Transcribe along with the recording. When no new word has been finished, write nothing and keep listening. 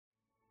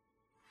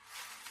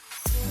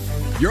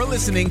You're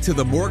listening to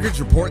the Mortgage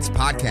Reports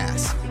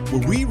Podcast,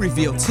 where we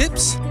reveal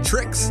tips,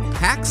 tricks,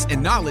 hacks,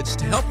 and knowledge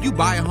to help you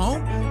buy a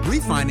home,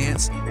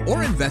 refinance,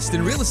 or invest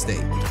in real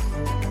estate.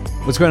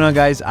 What's going on,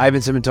 guys? Ivan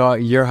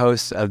Simmental, your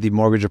host of the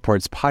Mortgage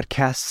Reports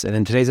Podcast. And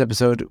in today's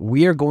episode,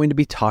 we are going to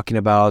be talking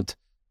about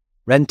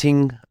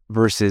renting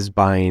versus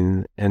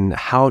buying and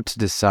how to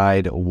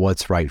decide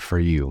what's right for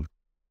you.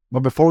 But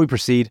before we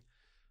proceed,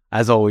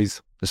 as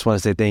always, just want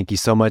to say thank you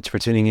so much for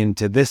tuning in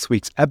to this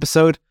week's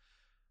episode.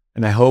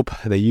 And I hope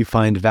that you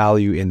find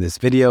value in this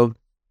video.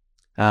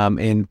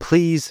 And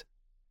please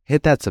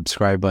hit that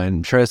subscribe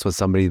button. Share this with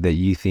somebody that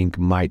you think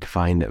might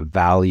find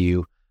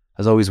value.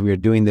 As always, we are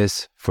doing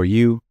this for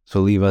you. So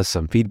leave us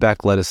some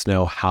feedback. Let us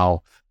know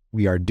how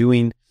we are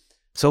doing.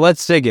 So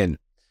let's dig in.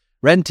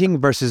 Renting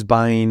versus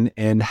buying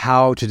and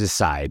how to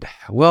decide.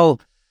 Well,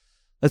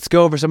 let's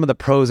go over some of the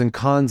pros and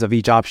cons of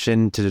each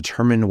option to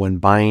determine when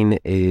buying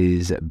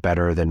is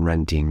better than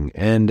renting.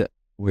 And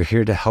we're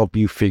here to help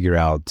you figure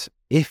out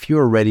if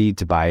you're ready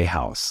to buy a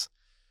house.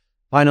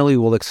 Finally,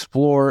 we'll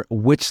explore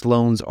which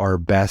loans are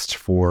best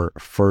for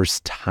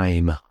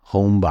first-time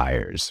home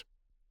buyers.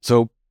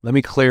 So let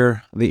me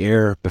clear the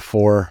air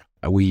before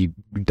we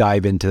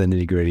dive into the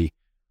nitty-gritty.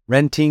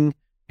 Renting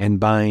and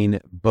buying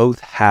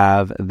both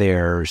have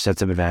their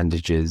sets of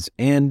advantages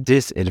and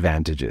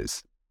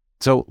disadvantages.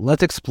 So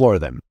let's explore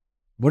them.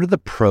 What are the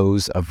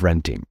pros of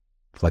renting?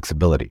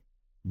 Flexibility.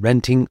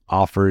 Renting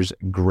offers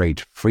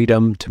great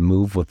freedom to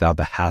move without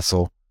the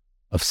hassle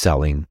of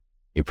selling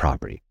a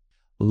property.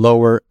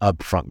 Lower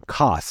upfront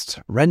costs.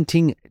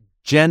 Renting,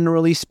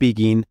 generally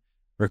speaking,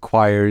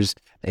 requires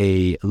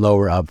a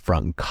lower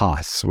upfront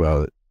cost.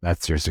 Well,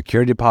 that's your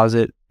security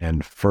deposit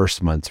and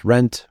first month's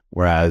rent,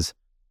 whereas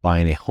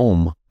buying a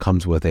home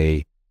comes with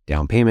a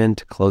down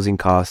payment, closing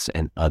costs,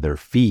 and other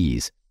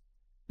fees.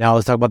 Now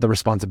let's talk about the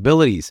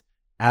responsibilities.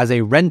 As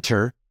a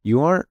renter, you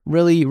aren't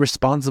really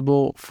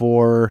responsible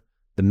for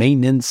the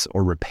maintenance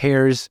or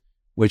repairs,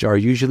 which are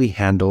usually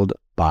handled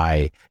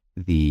by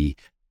the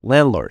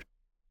landlord.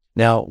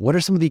 Now, what are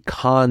some of the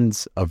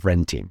cons of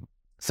renting?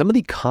 Some of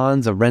the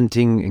cons of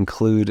renting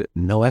include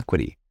no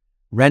equity.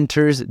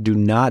 Renters do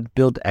not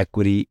build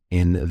equity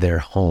in their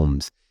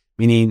homes,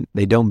 meaning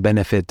they don't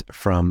benefit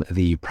from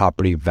the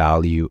property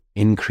value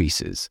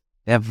increases.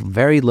 They have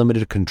very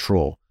limited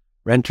control.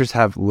 Renters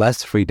have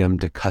less freedom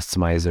to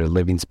customize their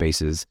living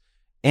spaces,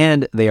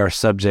 and they are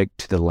subject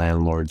to the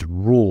landlord's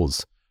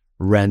rules.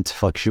 Rent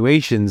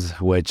fluctuations,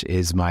 which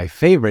is my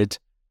favorite,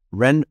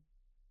 rent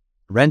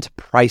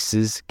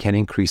prices can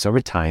increase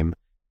over time,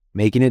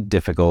 making it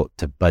difficult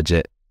to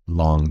budget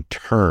long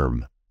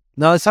term.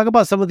 Now let's talk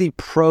about some of the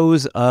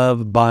pros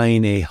of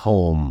buying a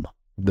home.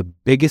 The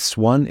biggest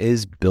one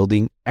is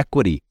building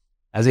equity.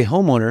 As a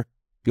homeowner,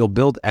 you'll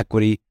build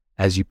equity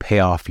as you pay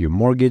off your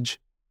mortgage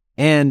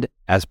and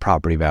as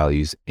property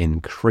values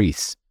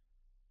increase.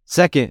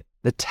 Second,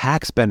 the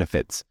tax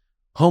benefits.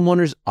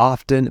 Homeowners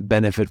often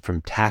benefit from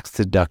tax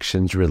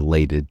deductions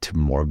related to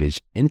mortgage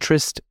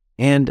interest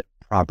and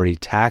property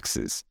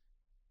taxes.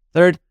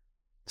 Third,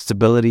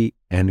 stability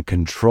and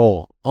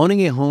control.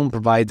 Owning a home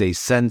provides a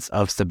sense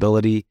of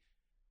stability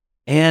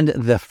and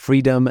the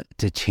freedom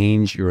to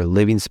change your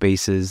living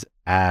spaces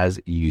as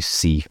you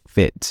see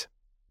fit.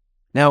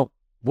 Now,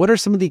 what are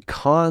some of the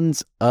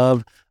cons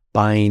of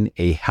buying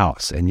a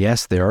house? And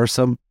yes, there are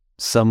some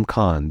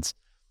cons.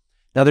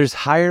 Now, there's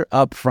higher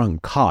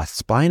upfront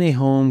costs. Buying a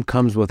home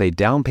comes with a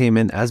down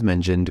payment, as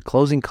mentioned,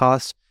 closing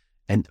costs,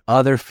 and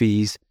other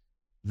fees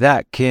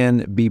that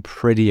can be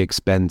pretty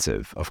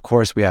expensive. Of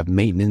course, we have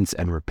maintenance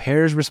and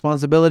repairs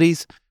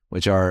responsibilities,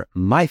 which are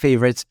my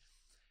favorites.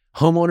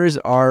 Homeowners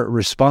are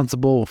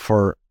responsible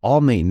for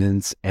all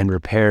maintenance and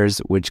repairs,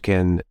 which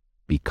can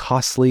be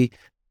costly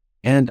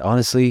and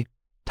honestly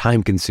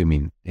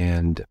time-consuming.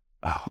 And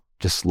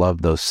just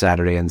love those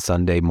Saturday and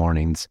Sunday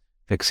mornings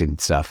fixing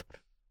stuff.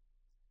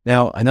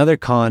 Now, another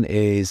con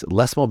is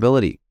less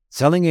mobility.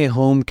 Selling a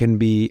home can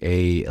be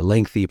a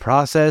lengthy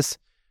process,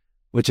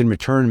 which in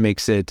return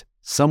makes it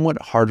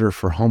somewhat harder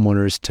for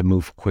homeowners to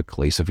move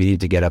quickly. So if you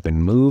need to get up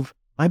and move,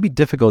 it might be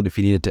difficult if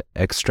you needed to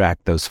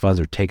extract those funds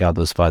or take out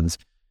those funds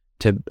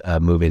to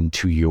move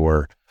into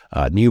your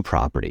new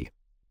property.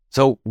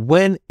 So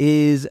when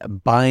is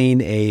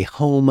buying a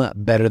home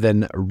better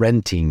than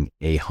renting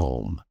a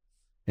home?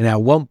 And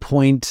at what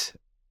point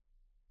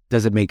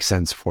does it make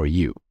sense for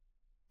you?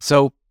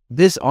 So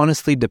this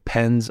honestly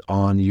depends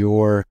on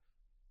your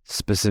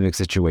specific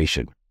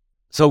situation.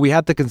 So we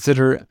have to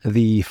consider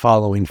the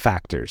following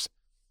factors.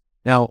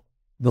 Now,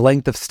 the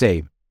length of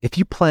stay. If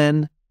you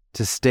plan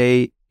to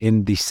stay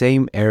in the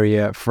same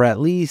area for at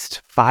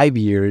least 5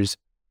 years,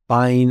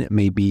 buying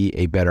may be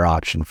a better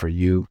option for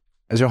you,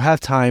 as you'll have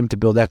time to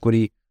build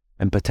equity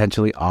and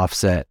potentially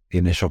offset the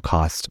initial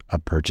cost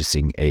of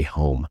purchasing a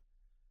home.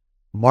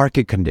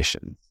 Market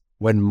conditions.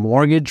 When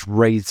mortgage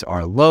rates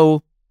are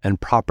low and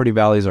property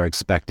values are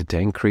expected to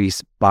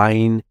increase,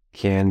 buying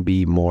can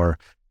be more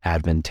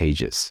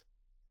advantageous.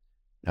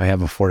 Now, you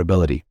have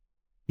affordability.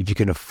 If you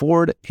can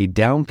afford a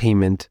down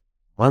payment,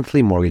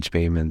 monthly mortgage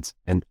payments,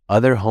 and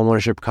other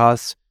homeownership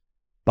costs,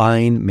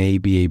 buying may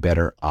be a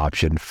better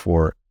option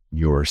for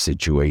your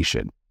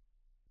situation.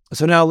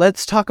 So now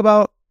let's talk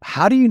about,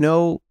 how do you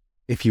know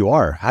if you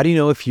are? How do you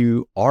know if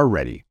you are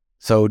ready?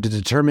 So to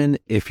determine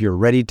if you're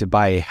ready to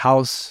buy a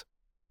house,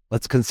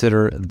 let's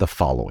consider the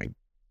following.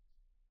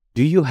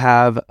 Do you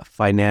have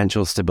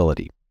financial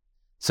stability?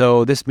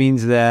 So this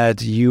means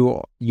that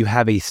you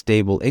have a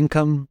stable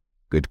income,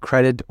 good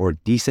credit or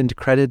decent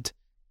credit,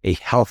 a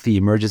healthy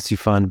emergency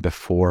fund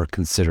before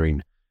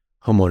considering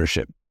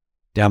homeownership.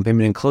 Down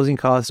payment and closing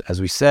costs, as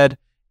we said,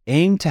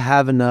 aim to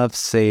have enough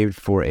saved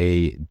for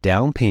a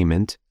down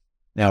payment.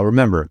 Now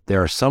remember,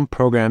 there are some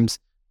programs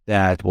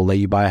that will let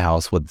you buy a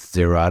house with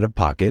zero out of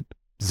pocket,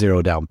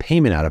 zero down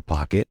payment out of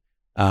pocket.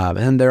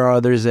 And there are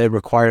others that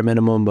require a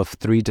minimum of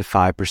 3 to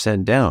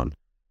 5% down.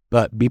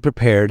 But be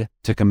prepared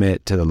to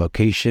commit to the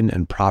location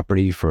and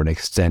property for an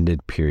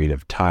extended period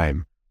of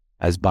time,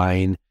 as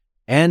buying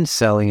and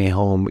selling a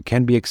home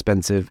can be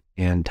expensive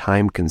and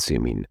time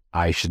consuming.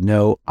 I should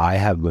know I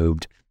have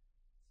moved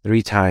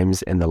 3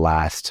 times in the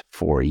last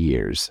 4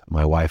 years.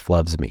 My wife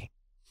loves me.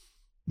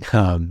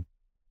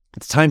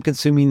 It's time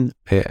consuming.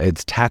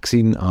 It's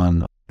taxing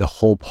on the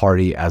whole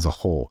party as a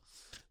whole.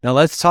 Now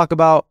let's talk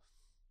about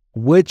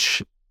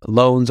which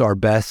loans are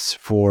best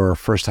for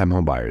first-time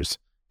home buyers.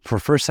 For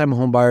first-time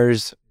home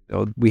buyers,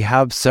 we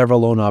have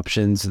several loan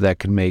options that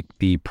can make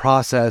the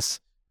process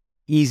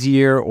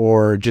easier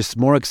or just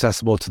more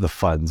accessible to the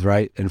funds,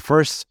 right? And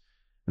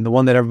the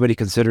one that everybody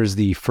considers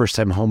the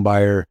first-time home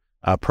buyer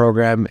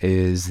program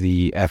is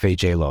the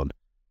FHA loan.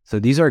 So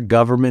these are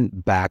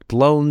government-backed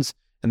loans,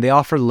 and they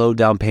offer low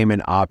down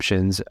payment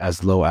options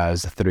as low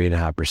as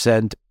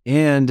 3.5%,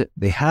 and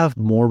they have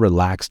more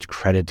relaxed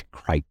credit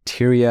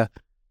criteria,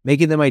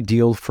 making them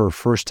ideal for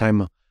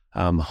first-time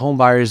home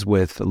buyers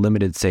with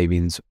limited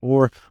savings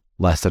or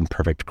less than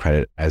perfect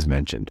credit, as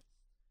mentioned.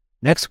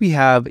 Next, we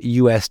have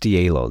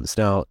USDA loans.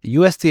 Now,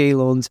 USDA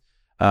loans,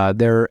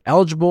 they're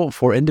eligible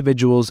for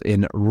individuals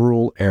in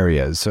rural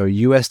areas. So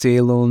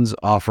USDA loans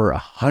offer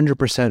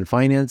 100%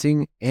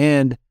 financing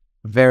and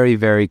very,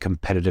 very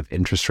competitive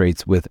interest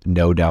rates with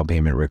no down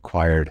payment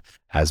required,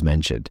 as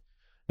mentioned.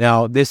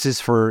 Now, this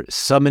is for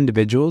some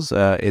individuals.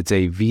 It's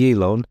a VA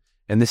loan,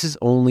 and this is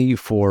only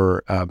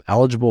for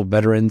eligible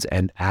veterans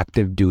and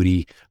active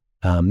duty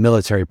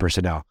military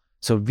personnel.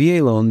 So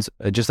VA loans,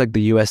 just like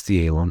the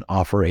USDA loan,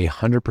 offer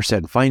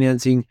 100%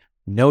 financing,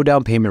 no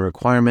down payment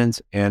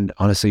requirements, and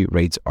honestly,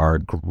 rates are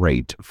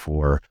great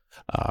for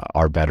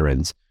our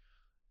veterans.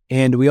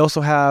 And we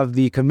also have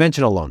the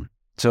conventional loan.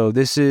 So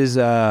this is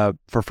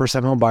for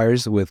first-time home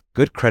buyers with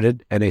good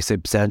credit and a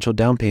substantial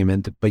down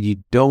payment, but you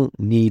don't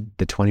need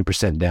the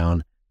 20%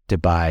 down to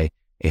buy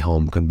a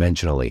home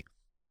conventionally.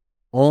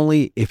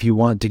 Only if you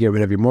want to get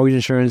rid of your mortgage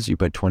insurance, you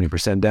put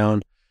 20%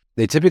 down.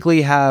 They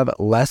typically have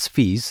less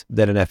fees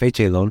than an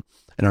FHA loan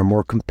and are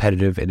more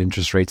competitive in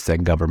interest rates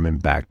than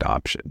government-backed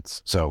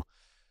options. So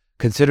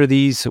consider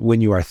these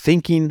when you are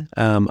thinking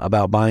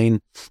about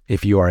buying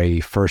if you are a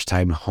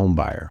first-time home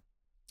buyer.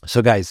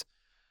 So guys,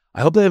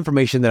 I hope the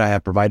information that I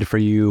have provided for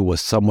you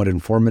was somewhat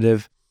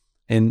informative.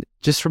 And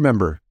just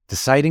remember,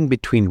 deciding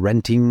between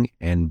renting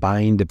and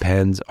buying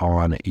depends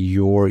on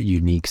your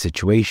unique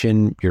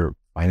situation, your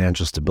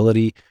financial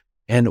stability,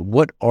 and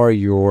what are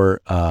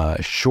your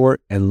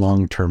short and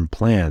long-term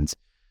plans.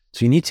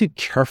 So you need to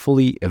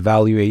carefully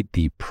evaluate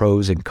the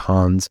pros and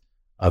cons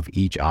of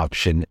each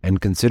option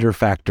and consider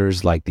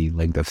factors like the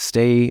length of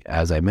stay,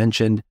 as I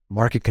mentioned,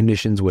 market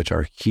conditions, which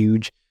are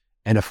huge,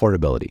 and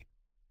affordability.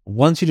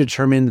 Once you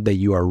determine that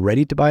you are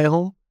ready to buy a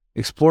home,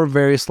 explore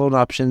various loan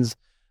options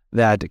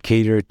that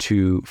cater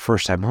to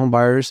first-time home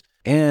buyers.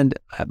 And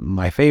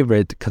my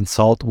favorite,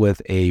 consult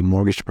with a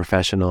mortgage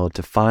professional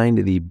to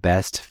find the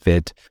best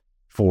fit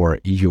for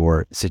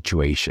your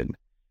situation.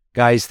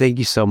 Guys, thank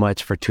you so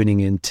much for tuning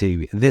in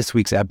to this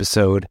week's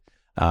episode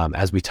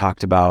as we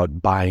talked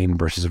about buying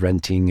versus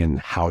renting and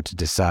how to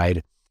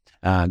decide.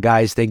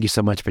 Guys, thank you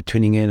so much for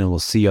tuning in, and we'll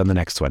see you on the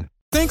next one.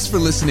 Thanks for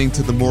listening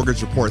to the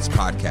Mortgage Reports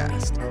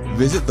podcast.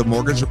 Visit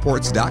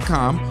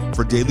themortgagereports.com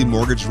for daily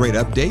mortgage rate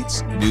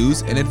updates,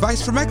 news, and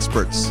advice from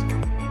experts.